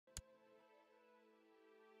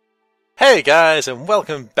Hey guys, and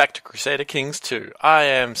welcome back to Crusader Kings 2. I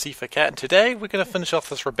am SeiferKatt, and today we're going to finish off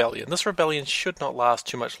this rebellion. This rebellion should not last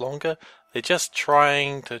too much longer. They're just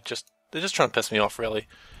trying to piss me off, really.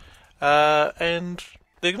 And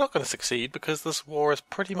they're not going to succeed because this war is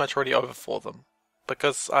pretty much already over for them.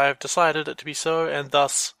 Because I have decided it to be so, and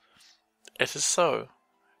thus it is so.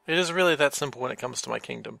 It is really that simple when it comes to my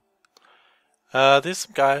kingdom. There's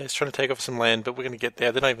some guys trying to take over some land, but we're going to get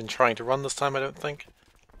there. They're not even trying to run this time, I don't think.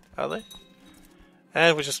 Are they?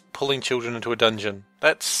 And we're just pulling children into a dungeon.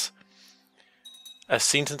 That's a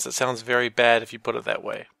sentence that sounds very bad if you put it that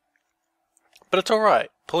way. But it's alright.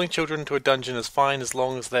 Pulling children into a dungeon is fine as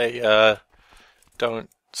long as they don't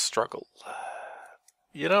struggle.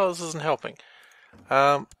 You know, this isn't helping.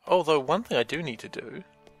 Although one thing I do need to do...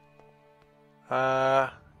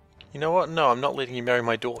 you know what? No, I'm not letting you marry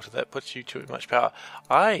my daughter. That puts you too much power.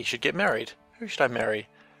 I should get married. Who should I marry?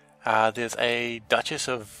 There's a Duchess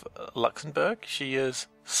of Luxembourg. She is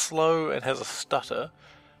slow and has a stutter.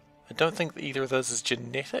 I don't think either of those is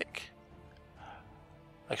genetic.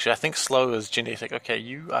 Actually, I think slow is genetic. Okay,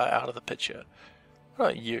 you are out of the picture.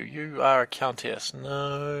 What about you? You are a countess.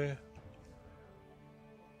 No.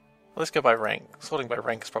 Let's go by rank. Sorting by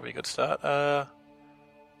rank is probably a good start.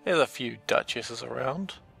 There's a few duchesses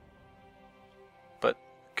around. But,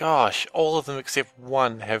 gosh, all of them except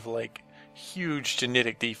one have, like, huge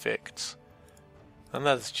genetic defects. And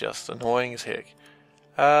that is just annoying as heck.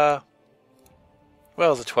 Well,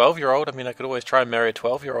 as a 12-year-old, I mean, I could always try and marry a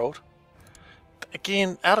 12-year-old.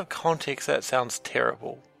 Again, out of context, that sounds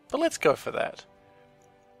terrible. But let's go for that.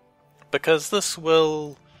 Because this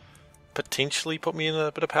will potentially put me in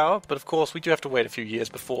a bit of power. But of course, we do have to wait a few years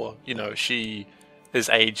before, you know, she is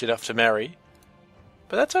aged enough to marry.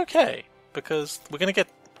 But that's okay. Because we're going to get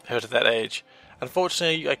her to that age.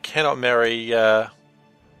 Unfortunately, I cannot marry the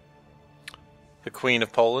Queen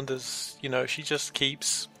of Poland, as, you know, she just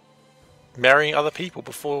keeps marrying other people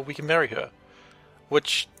before we can marry her.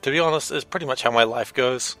 Which, to be honest, is pretty much how my life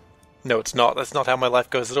goes. No, it's not. That's not how my life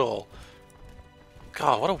goes at all.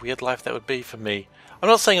 God, what a weird life that would be for me. I'm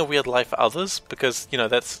not saying a weird life for others, because, you know,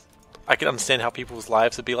 that's... I can understand how people's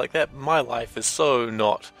lives would be like that. My life is so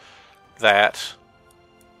not that.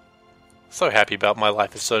 So happy about my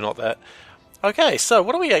life is so not that. Okay, so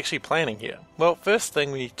what are we actually planning here? Well, first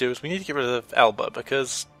thing we need to do is we need to get rid of Alba,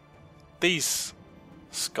 because these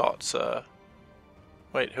Scots are...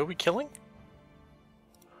 Wait, who are we killing?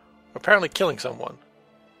 We're apparently killing someone.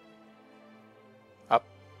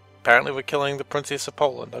 Apparently we're killing the Princess of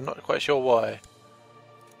Poland. I'm not quite sure why.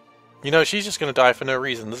 You know, she's just going to die for no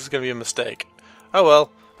reason. This is going to be a mistake. Oh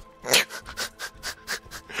well.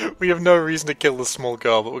 We have no reason to kill this small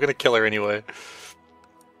girl, but we're going to kill her anyway.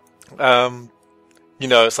 You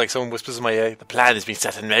know, it's like someone whispers in my ear, the plan has been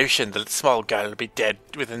set in motion, the small girl will be dead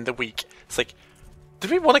within the week. It's like, did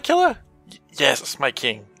we want to kill her? Yes, my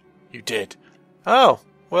king. You did. Oh,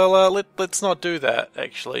 well, let's not do that,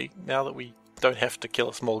 actually, now that we don't have to kill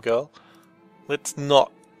a small girl. Let's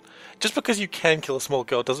not. Just because you can kill a small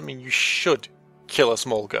girl doesn't mean you should kill a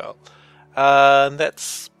small girl. And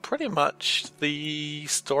that's pretty much the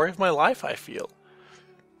story of my life, I feel.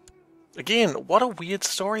 Again, what a weird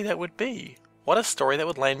story that would be. What a story that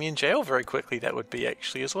would land me in jail very quickly that would be,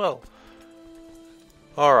 actually, as well.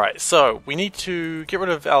 Alright, so we need to get rid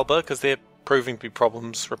of Alba, because they're proving to be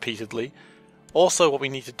problems repeatedly. Also, what we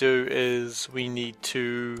need to do is we need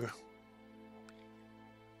to...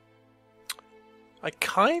 I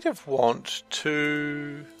kind of want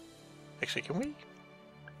to... Actually, can we?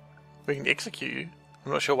 We can execute you.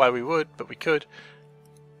 I'm not sure why we would, but we could.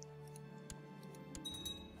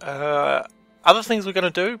 Other things we're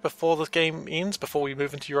going to do before this game ends, before we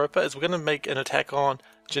move into Europa, is we're going to make an attack on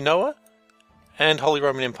Genoa and Holy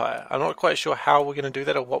Roman Empire. I'm not quite sure how we're going to do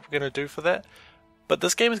that or what we're going to do for that, but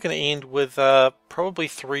this game is going to end with probably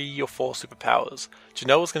 3 or 4 superpowers.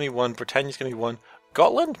 Genoa's going to be one, Britannia's going to be one,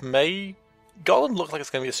 Gotland looks like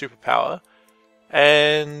it's going to be a superpower,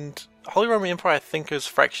 and Holy Roman Empire I think is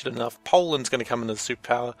fractured enough. Poland's going to come in as a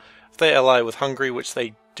superpower. If they ally with Hungary, which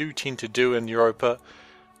they do tend to do in Europa,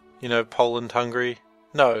 you know, Poland, Hungary.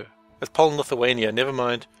 No, it's Poland, Lithuania, never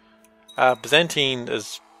mind. Byzantine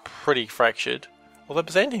is pretty fractured, although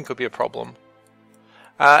Byzantine could be a problem.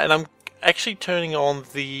 And I'm actually turning on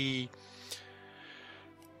the...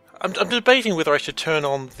 I'm debating whether I should turn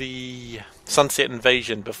on the Sunset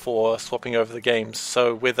Invasion before swapping over the games,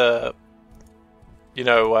 so whether, you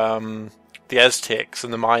know, the Aztecs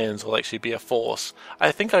and the Mayans will actually be a force.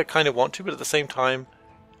 I think I kind of want to, but at the same time...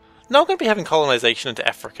 No, I'm going to be having colonization into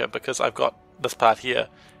Africa, because I've got this part here,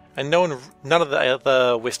 And none of the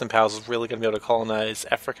other Western powers is really going to be able to colonize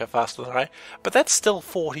Africa faster than I. But that's still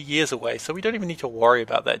 40 years away, so we don't even need to worry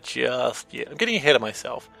about that just yet. I'm getting ahead of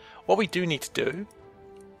myself. What we do need to do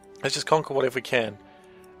is just conquer whatever we can.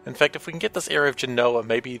 In fact, if we can get this area of Genoa,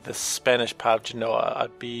 maybe the Spanish part of Genoa,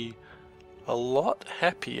 I'd be a lot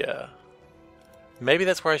happier. Maybe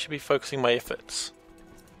that's where I should be focusing my efforts.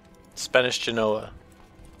 Spanish Genoa.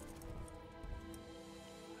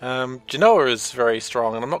 Genoa is very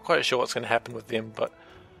strong, and I'm not quite sure what's going to happen with them, but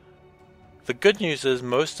the good news is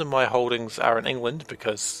most of my holdings are in England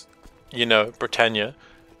because, you know, Britannia,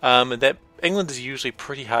 and that England is usually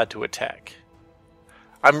pretty hard to attack.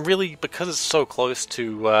 I'm really, because it's so close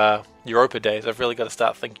to Europa days, I've really got to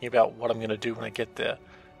start thinking about what I'm going to do when I get there.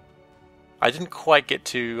 I didn't quite get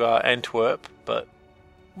to Antwerp, but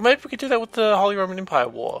maybe we could do that with the Holy Roman Empire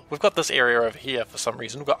War. We've got this area over here for some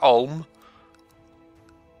reason. We've got Ulm.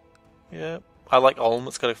 Yeah, I like Ulm.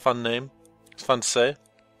 It's got a fun name. It's fun to say.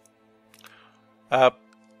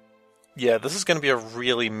 Yeah, this is going to be a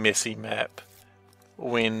really messy map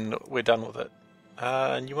when we're done with it.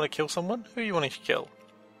 And you want to kill someone? Who are you wanting to kill?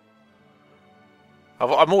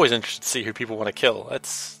 I'm always interested to see who people want to kill.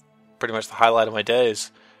 That's pretty much the highlight of my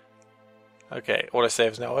days. Okay,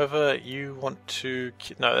 autosave is now over. You want to...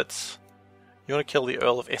 No, that's... You want to kill the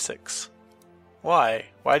Earl of Essex. Why?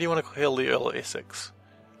 Why do you want to kill the Earl of Essex?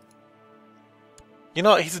 You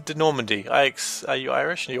know, he's a de Normandy. Are you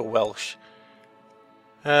Irish? Or you're Welsh?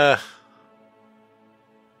 You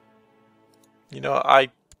know, I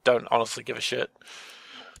don't honestly give a shit.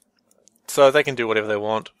 So they can do whatever they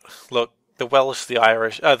want. Look, the Welsh, the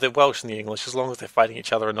Irish, the Welsh and the English, as long as they're fighting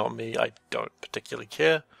each other and not me, I don't particularly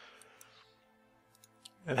care.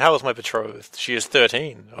 And how is my betrothed? She is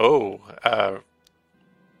 13. Oh,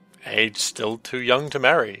 age still too young to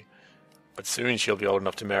marry. But soon she'll be old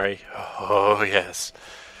enough to marry. Oh, yes.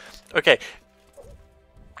 Okay.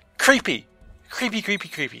 Creepy. Creepy, creepy,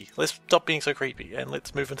 creepy. Let's stop being so creepy, and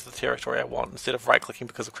let's move into the territory I want, instead of right-clicking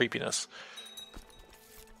because of creepiness.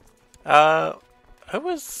 Who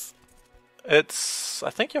is... It's... I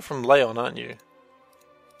think you're from Leon, aren't you?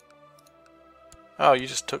 Oh, you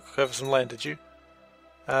just took over some land, did you?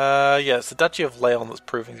 Yeah, it's the Duchy of Leon that's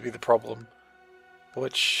proving to be the problem.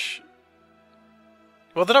 Which...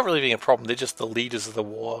 Well, they're not really being a problem, they're just the leaders of the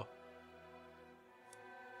war.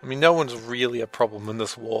 I mean, no one's really a problem in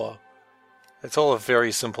this war. It's all a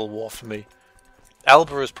very simple war for me.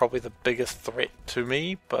 Alba is probably the biggest threat to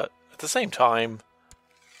me, but at the same time...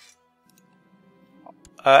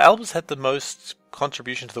 Alba's had the most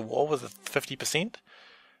contribution to the war with 50%,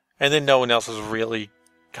 and then no one else has really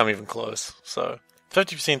come even close, so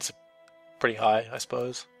 50%'s pretty high, I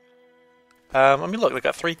suppose. I mean, look, they've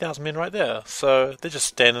got 3,000 men right there, so they're just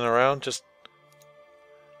standing around, just...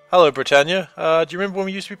 Hello, Britannia. Do you remember when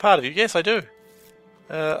we used to be part of you? Yes, I do.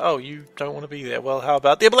 Oh, you don't want to be there. Well, how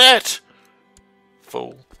about the omelette?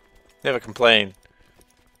 Fool. Never complain.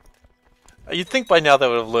 You'd think by now they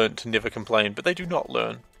would have learned to never complain, but they do not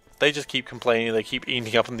learn. They just keep complaining, they keep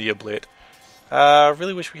ending up in the omelette. I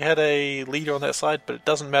really wish we had a leader on that side, but it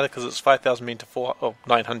doesn't matter because it's 5,000 men to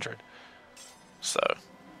 900. So,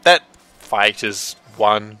 that fight is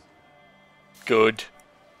won. Good.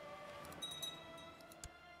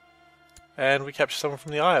 And we capture someone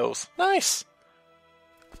from the Isles. Nice!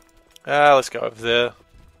 Let's go over there.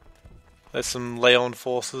 There's some Leon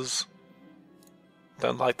forces.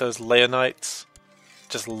 Don't like those Leonites.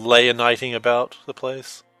 Just Leoniting about the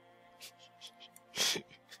place.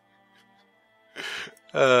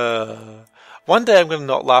 One day I'm going to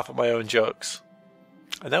not laugh at my own jokes.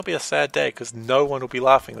 And that'll be a sad day, because no one will be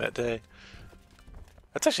laughing that day.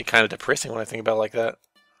 That's actually kind of depressing when I think about it like that.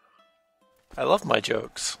 I love my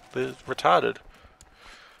jokes. They're retarded.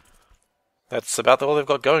 That's about all they've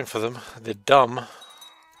got going for them. They're dumb.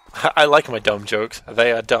 I like my dumb jokes.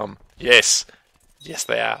 They are dumb. Yes. Yes,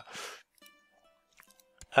 they are.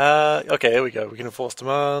 Okay, here we go. We can enforce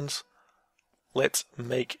demands. Let's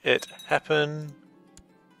make it happen.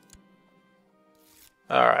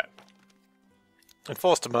 Alright.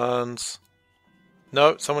 Enforce demands.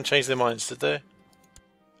 No, someone changed their minds, did they?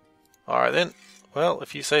 Alright then. Well,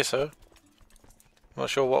 if you say so. I'm not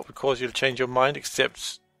sure what would cause you to change your mind,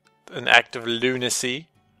 except an act of lunacy.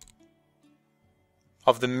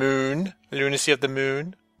 Of the moon. Lunacy of the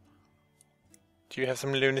moon. Do you have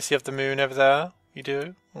some lunacy of the moon over there? You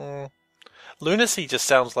do? Lunacy just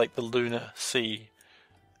sounds like the lunar sea.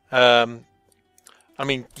 I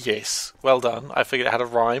mean, yes. Well done. I figured out how to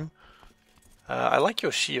rhyme. I like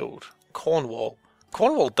your shield. Cornwall.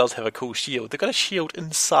 Cornwall does have a cool shield. They've got a shield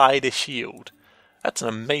inside a shield. That's an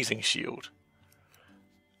amazing shield.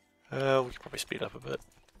 We can probably speed up a bit.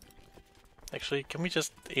 Actually, can we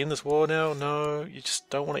just end this war now? No, you just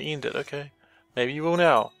don't want to end it, okay. Maybe you will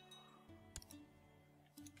now.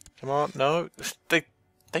 Come on, no. They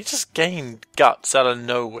just gained guts out of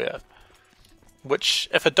nowhere. Which,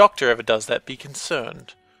 if a doctor ever does that, be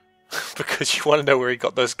concerned. Because you want to know where he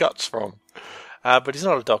got those guts from. But he's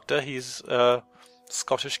not a doctor, he's a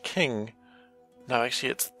Scottish king. No, actually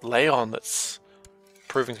it's Leon that's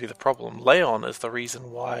proving to be the problem. Leon is the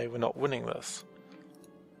reason why we're not winning this.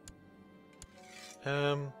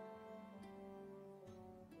 Yeah,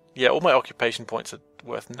 all my occupation points are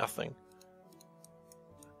worth nothing.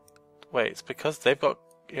 Wait, it's because they've got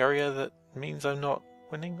area that means I'm not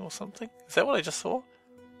winning or something? Is that what I just saw?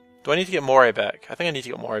 Do I need to get Moray back? I think I need to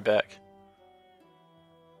get Moray back.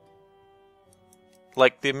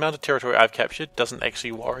 Like, the amount of territory I've captured doesn't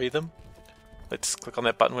actually worry them. Let's click on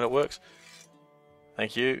that button when it works.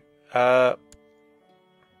 Thank you. Here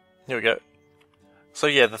we go. So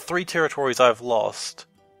yeah, the 4 territories I've lost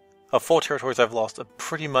are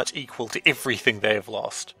pretty much equal to everything they have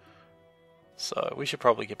lost. So we should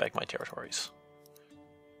probably get back my territories.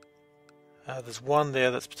 There's one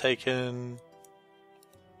there that's taken...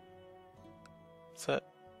 Is that...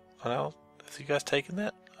 Oh no, have you guys taken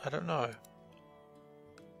that? I don't know.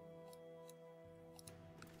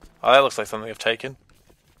 Oh, that looks like something I've taken.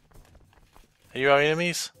 Are you our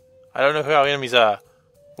enemies? I don't know who our enemies are.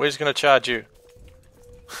 We're just gonna charge you.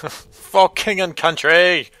 For king and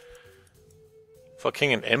country! For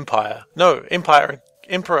king and empire. No, empire,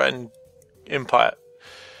 emperor and empire.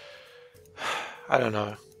 I don't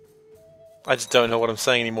know. I just don't know what I'm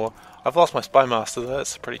saying anymore. I've lost my spy master though,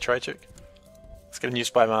 that's pretty tragic. Let's get a new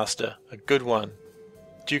spy master. A good one.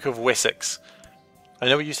 Duke of Wessex. I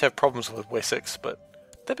know we used to have problems with Wessex, but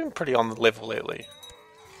they've been pretty on the level lately.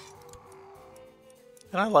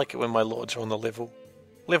 And I like it when my lords are on the level.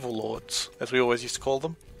 Level lords, as we always used to call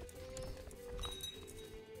them.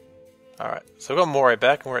 Alright, so we've got Moray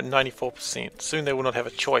back and we're at 94%. Soon they will not have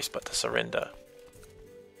a choice but to surrender.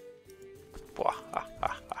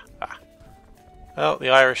 Well, the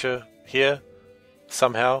Irish are here,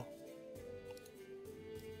 somehow.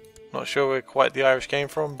 Not sure where quite the Irish came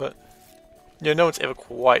from, but yeah, no one's ever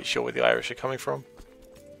quite sure where the Irish are coming from.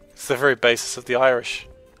 It's the very basis of the Irish.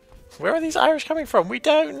 Where are these Irish coming from? We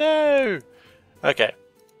don't know! Okay.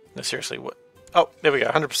 No, seriously, what? Oh, there we go,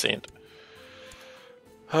 100%.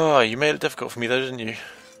 Oh, you made it difficult for me though, didn't you?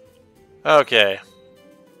 Okay.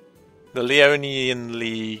 The Leonian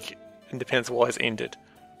League Independence War has ended.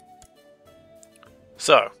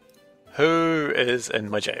 So, who is in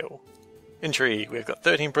my jail? Intrigue, we've got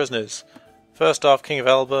 13 prisoners. First off, King of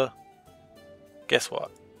Alba. Guess what?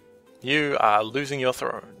 You are losing your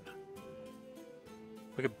throne.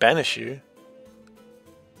 We could banish you.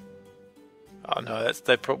 Oh no,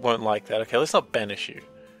 they won't like that. Okay, let's not banish you.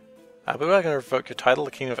 But we're going to revoke your title,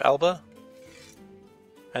 the King of Alba.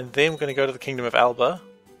 And then we're going to go to the Kingdom of Alba.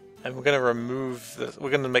 And we're going to remove this. We're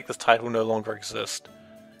going to make this title no longer exist.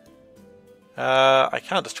 I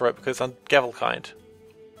can't destroy it because I'm Gavelkind.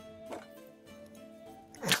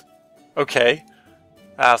 Okay.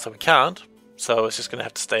 So we can't. So it's just going to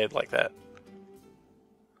have to stay like that.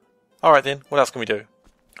 Alright then, what else can we do?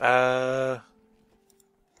 My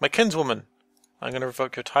kinswoman. I'm going to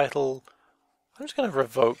revoke your title. I'm just going to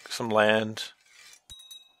revoke some land.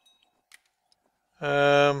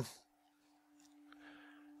 Who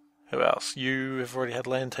else? You have already had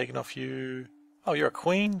land taken off you. Oh, you're a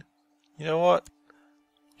queen? You know what?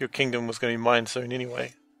 Your kingdom was going to be mine soon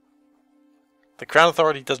anyway. The Crown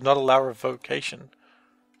Authority does not allow revocation.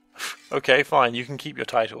 Okay, fine, you can keep your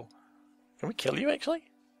title. Can we kill you, actually?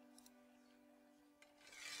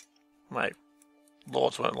 My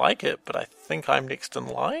lords won't like it, but I think I'm next in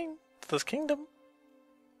line to this kingdom.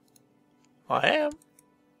 I am.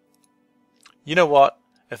 You know what?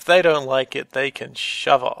 If they don't like it, they can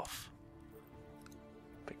shove off.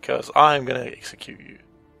 Because I'm going to execute you.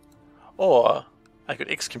 Or, I could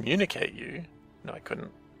excommunicate you. No, I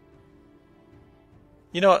couldn't.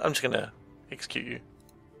 You know what? I'm just going to execute you.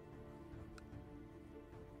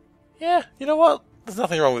 Yeah, you know what? There's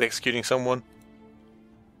nothing wrong with executing someone.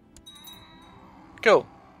 Cool.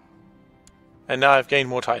 And now I've gained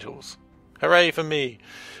more titles. Hooray for me!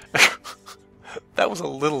 That was a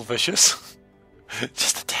little vicious.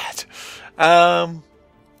 Just a tad. That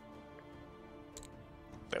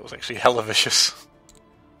was actually hella vicious.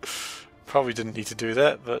 Probably didn't need to do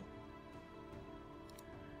that, but...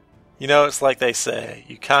 You know, it's like they say,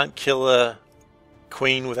 you can't kill a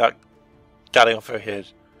queen without cutting off her head.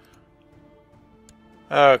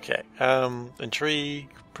 Okay, intrigue,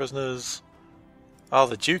 prisoners... Oh,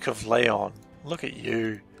 the Duke of Leon. Look at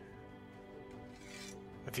you.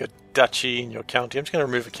 With your duchy in your county. I'm just going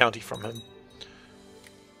to remove a county from him.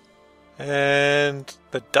 And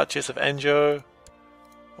the Duchess of Anjou.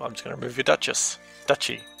 Well, I'm just going to remove your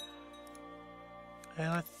duchy. And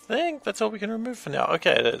I think that's all we can remove for now.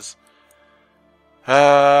 Okay, it is.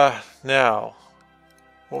 Now,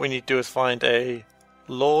 what we need to do is find a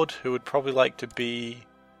lord who would probably like to be...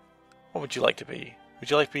 What would you like to be? Would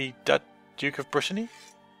you like to be Duke of Brittany?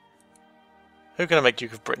 Who can I make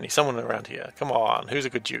Duke of Brittany? Someone around here. Come on, who's a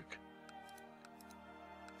good Duke?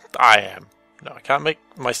 I am. No, I can't make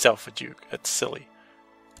myself a Duke. It's silly.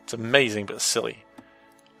 It's amazing, but it's silly.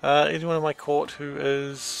 Anyone in my court who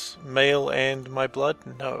is male and my blood?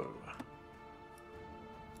 No.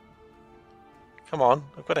 Come on,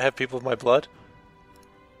 I've got to have people of my blood.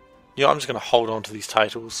 You know, I'm just going to hold on to these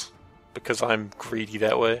titles because I'm greedy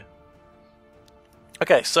that way.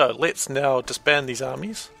 Okay, so let's now disband these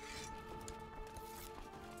armies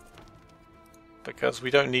because we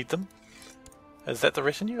don't need them. Is that the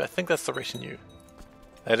retinue? I think that's the retinue.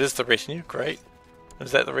 That is the retinue, great. And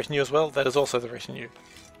is that the retinue as well? That is also the retinue.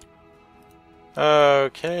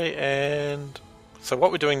 Okay, and so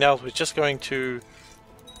what we're doing now is we're just going to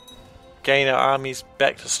gain our armies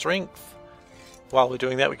back to strength. While we're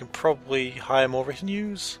doing that, we can probably hire more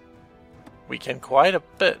retinues. We can quite a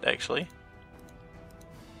bit, actually.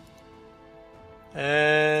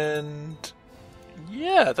 And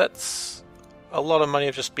yeah, that's a lot of money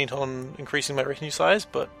I've just spent on increasing my retinue size,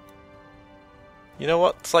 but you know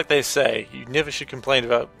what? It's like they say, you never should complain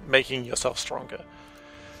about making yourself stronger.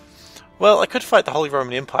 Well, I could fight the Holy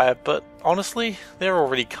Roman Empire, but honestly, they're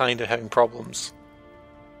already kind of having problems.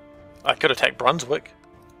 I could attack Brunswick.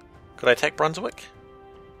 Could I attack Brunswick?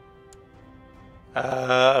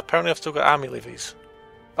 Apparently I've still got army levies.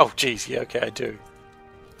 Oh, geez, yeah, okay, I do.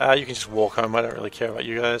 You can just walk home, I don't really care about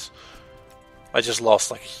you guys. I just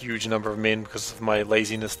lost like a huge number of men because of my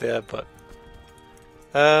laziness there, but...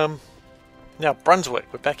 now, Brunswick,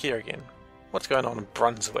 we're back here again. What's going on in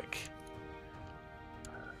Brunswick?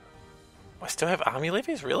 I still have army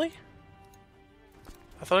levies, really?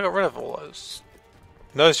 I thought I got rid of all those.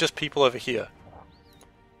 No, it's just people over here.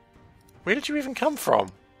 Where did you even come from?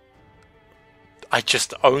 I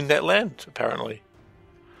just own that land, apparently.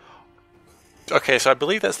 Okay, so I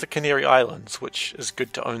believe that's the Canary Islands, which is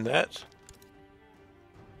good to own that.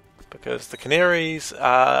 Because the Canaries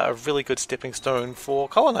are a really good stepping stone for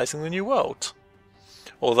colonizing the New World.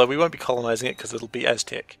 Although we won't be colonizing it because it'll be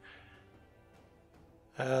Aztec.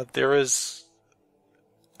 There is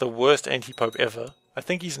the worst anti-pope ever. I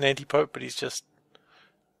think he's an anti-pope, but he's just...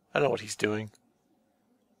 I don't know what he's doing.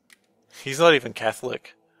 He's not even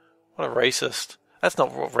Catholic. What a racist. That's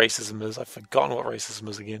not what racism is. I've forgotten what racism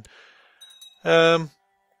is again.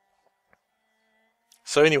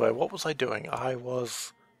 So anyway, what was I doing? I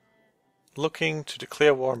was looking to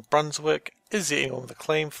declare war on Brunswick. Is there anyone with a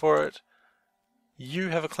claim for it? You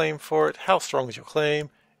have a claim for it. How strong is your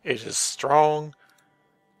claim? It is strong.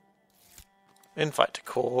 Invite to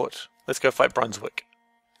court. Let's go fight Brunswick.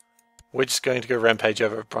 We're just going to go rampage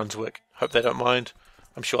over Brunswick. Hope they don't mind.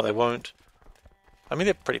 I'm sure they won't. I mean,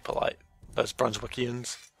 they're pretty polite. Those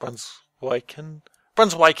Brunswickians. Brunswiken?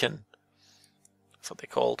 Brunswiken! That's what they're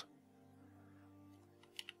called.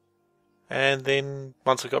 And then,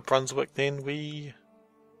 once we've got Brunswick, then we...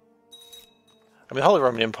 I mean, the Holy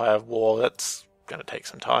Roman Empire war, that's going to take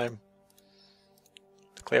some time.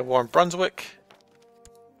 Declare war on Brunswick.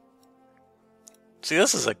 See,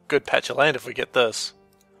 this is a good patch of land if we get this.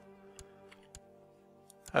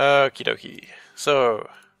 Okie dokie. So,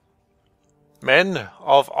 men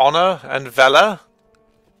of honour and valour,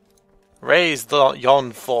 raise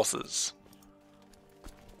yon forces.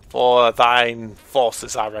 For thine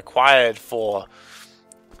forces are required for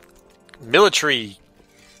military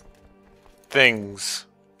things.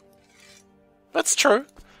 That's true.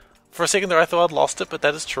 For a second there I thought I'd lost it, but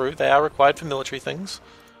that is true. They are required for military things.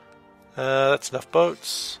 That's enough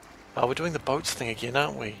boats. Oh, we're doing the boats thing again,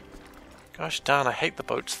 aren't we? Gosh darn, I hate the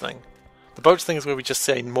boats thing. The boats thing is where we just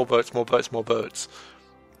say more boats, more boats, more boats.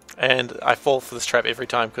 And I fall for this trap every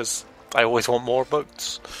time because I always want more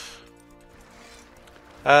boats.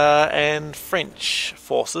 And French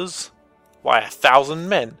forces. Why, 1,000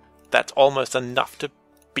 men. That's almost enough to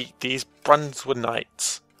beat these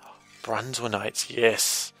Brunswickites. Brunswickites,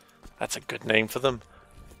 yes. That's a good name for them.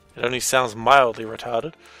 It only sounds mildly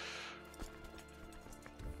retarded.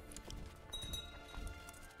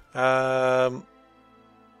 We're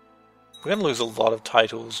going to lose a lot of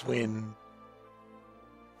titles when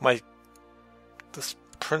this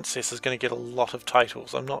princess is going to get a lot of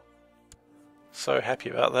titles. I'm not so happy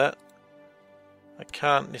about that. I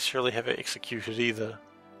can't necessarily have it executed either.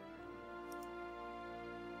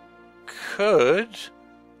 could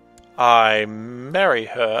I marry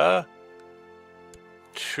her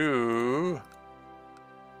to...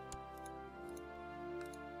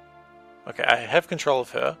 Okay, I have control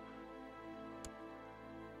of her.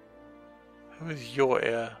 Who is your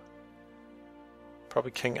heir?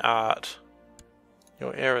 Probably King Art.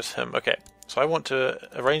 Your heir is him. Okay, so I want to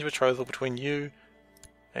arrange a betrothal between you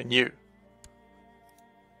and you.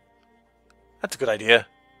 That's a good idea.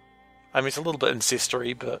 I mean, it's a little bit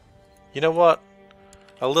incestuary, but you know what?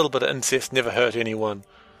 A little bit of incest never hurt anyone.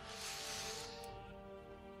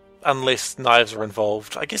 Unless knives are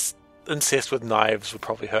involved. I guess incest with knives would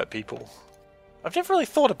probably hurt people. I've never really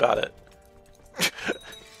thought about it.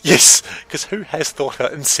 Yes, because who has thought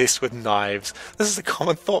about incest with knives? This is a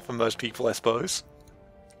common thought for most people, I suppose.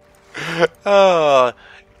 Oh,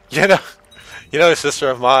 you know, sister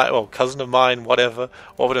of mine, well, cousin of mine, whatever.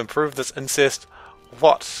 What would improve this incest?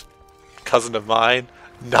 What, cousin of mine?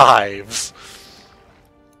 Knives.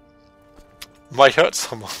 Might hurt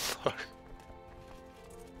someone, though.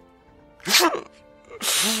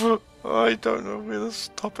 I don't know where this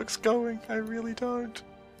topic's going. I really don't.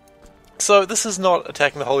 So this is not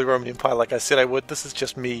attacking the Holy Roman Empire like I said I would. This is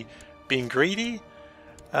just me being greedy.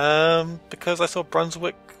 Because I saw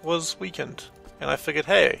Brunswick was weakened. And I figured,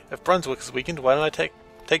 hey, if Brunswick is weakened, why don't I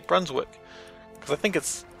take Brunswick? Because I think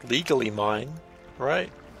it's legally mine,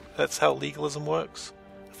 right? That's how legalism works.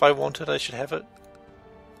 If I want it, I should have it.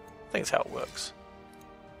 I think it's how it works.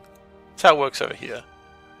 It's how it works over here.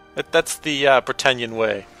 That's the Britannian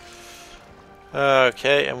way.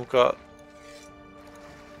 Okay, and we've got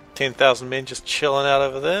 10,000 men just chilling out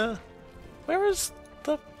over there. Where is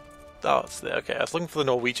the... Oh, it's there. Okay, I was looking for the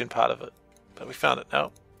Norwegian part of it. But we found it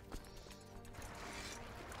now.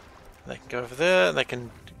 They can go over there, and they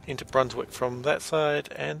can enter Brunswick from that side.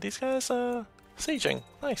 And these guys are sieging.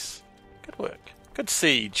 Nice. Good work. Good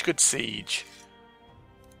siege. Good siege.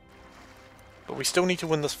 But we still need to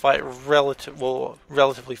win this fight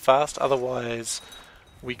relatively fast. Otherwise,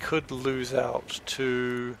 we could lose out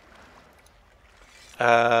to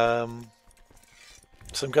some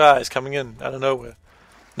guys coming in out of nowhere.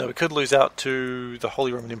 No, we could lose out to the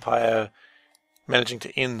Holy Roman Empire managing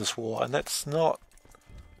to end this war, and that's not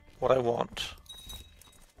what I want.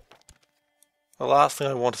 The last thing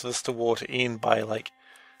I want is this war to end by, like,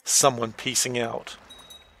 someone piecing out.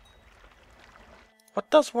 What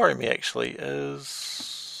does worry me, actually,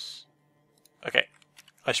 is... Okay,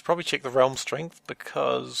 I should probably check the realm strength,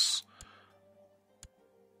 because...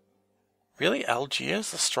 Really?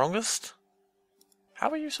 Algiers the strongest? How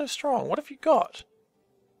are you so strong? What have you got?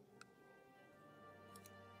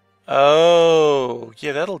 Oh,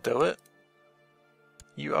 yeah, that'll do it.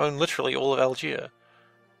 You own literally all of Algiers.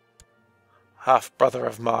 Half-brother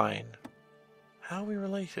of mine. How are we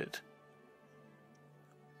related?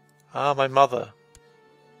 Ah, my mother.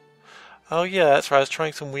 Oh yeah, that's right, I was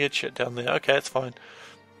trying some weird shit down there. Okay, that's fine.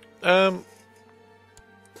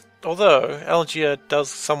 Although, Algiers does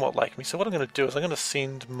somewhat like me, so what I'm going to do is I'm going to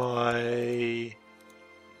send my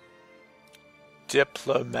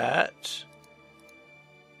diplomat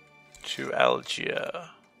to Algiers.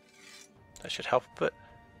 That should help a bit.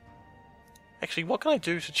 Actually, what can I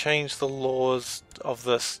do to change the laws of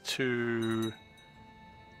this to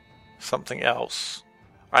something else?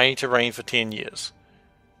 I need to reign for 10 years.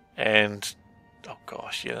 And, oh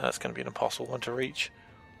gosh, yeah, that's going to be an impossible one to reach.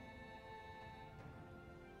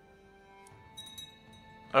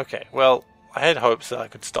 Okay, well, I had hopes that I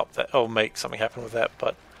could stop that, or make something happen with that,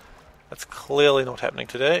 but that's clearly not happening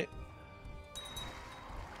today.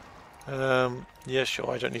 Yeah,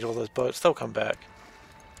 sure, I don't need all those boats, they'll come back.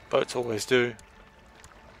 Boats always do.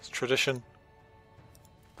 It's tradition.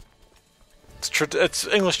 It's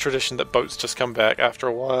English tradition that boats just come back after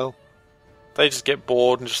a while. They just get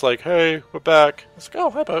bored and just like, hey, we're back. It's like, oh,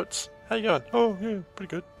 hi boats. How you going? Oh, yeah, pretty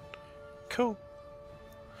good. Cool.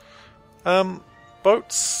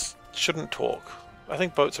 Boats shouldn't talk. I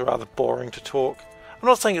think boats are rather boring to talk. I'm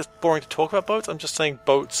not saying it's boring to talk about boats, I'm just saying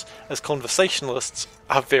boats as conversationalists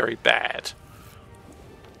are very bad.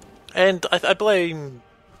 And I blame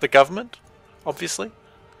the government, obviously,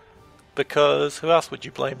 because who else would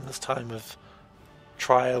you blame in this time of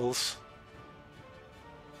trials?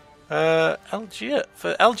 Algiers.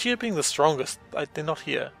 For Algiers being the strongest, they're not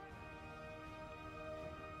here.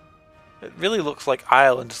 It really looks like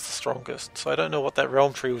Ireland is the strongest, so I don't know what that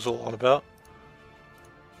realm tree was all on about.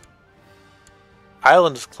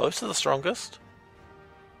 Ireland is close to the strongest?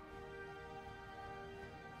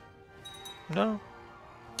 No.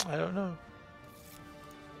 I don't know.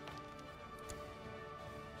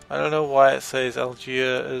 I don't know why it says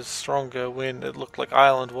Algiers is stronger when it looked like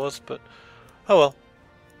Ireland was, but oh well.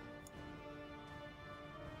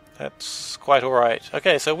 That's quite alright.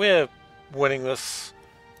 Okay, so we're winning this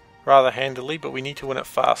rather handily, but we need to win it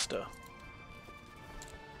faster.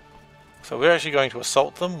 So we're actually going to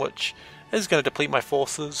assault them, which is going to deplete my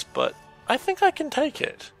forces, but I think I can take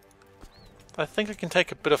it. I think I can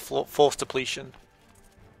take a bit of force depletion.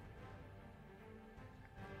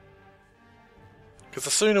 Because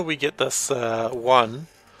the sooner we get this won,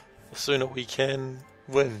 the sooner we can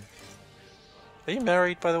win. Are you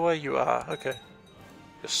married, by the way? You are. Okay.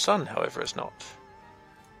 Your son, however, is not.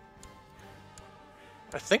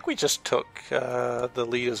 I think we just took the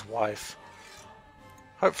leader's wife.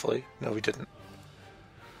 Hopefully. No, we didn't.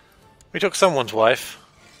 We took someone's wife.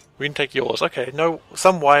 We didn't take yours. Okay, no,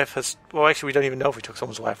 some wife has... Well, actually, we don't even know if we took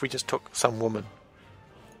someone's wife. We just took some woman.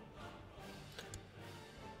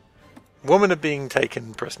 Women are being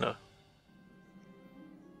taken prisoner.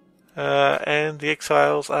 And the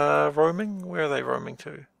exiles are roaming? Where are they roaming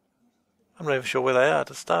to? I'm not even sure where they are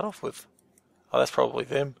to start off with. Oh, that's probably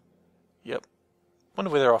them. Yep. Wonder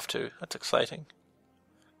where they're off to. That's exciting.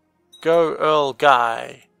 Go, Earl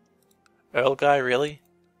Guy. Earl Guy, really?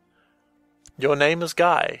 Your name is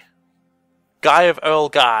Guy. Guy of Earl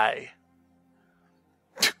Guy.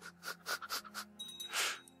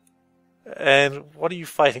 And what are you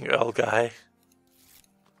fighting, Earl Guy?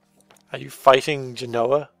 Are you fighting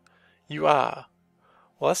Genoa? You are.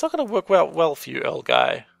 Well, that's not going to work well for you, Earl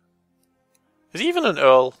Guy. Is he even an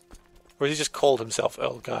Earl? Or has he just called himself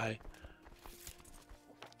Earl Guy?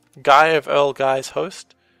 Guy of Earl Guy's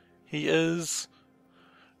host? He is...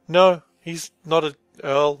 No, he's not an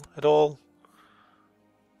Earl at all.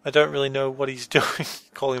 I don't really know what he's doing,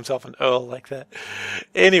 calling himself an Earl like that.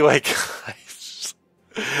 Anyway, guys,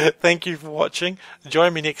 thank you for watching.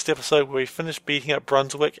 Join me next episode where we finish beating up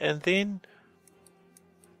Brunswick and then...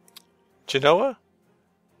 Genoa?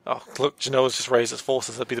 Oh, look, Genoa's just raised its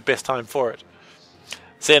forces. That'd be the best time for it.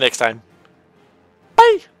 See you next time.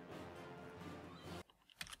 Bye!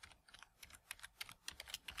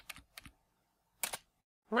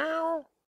 Meow.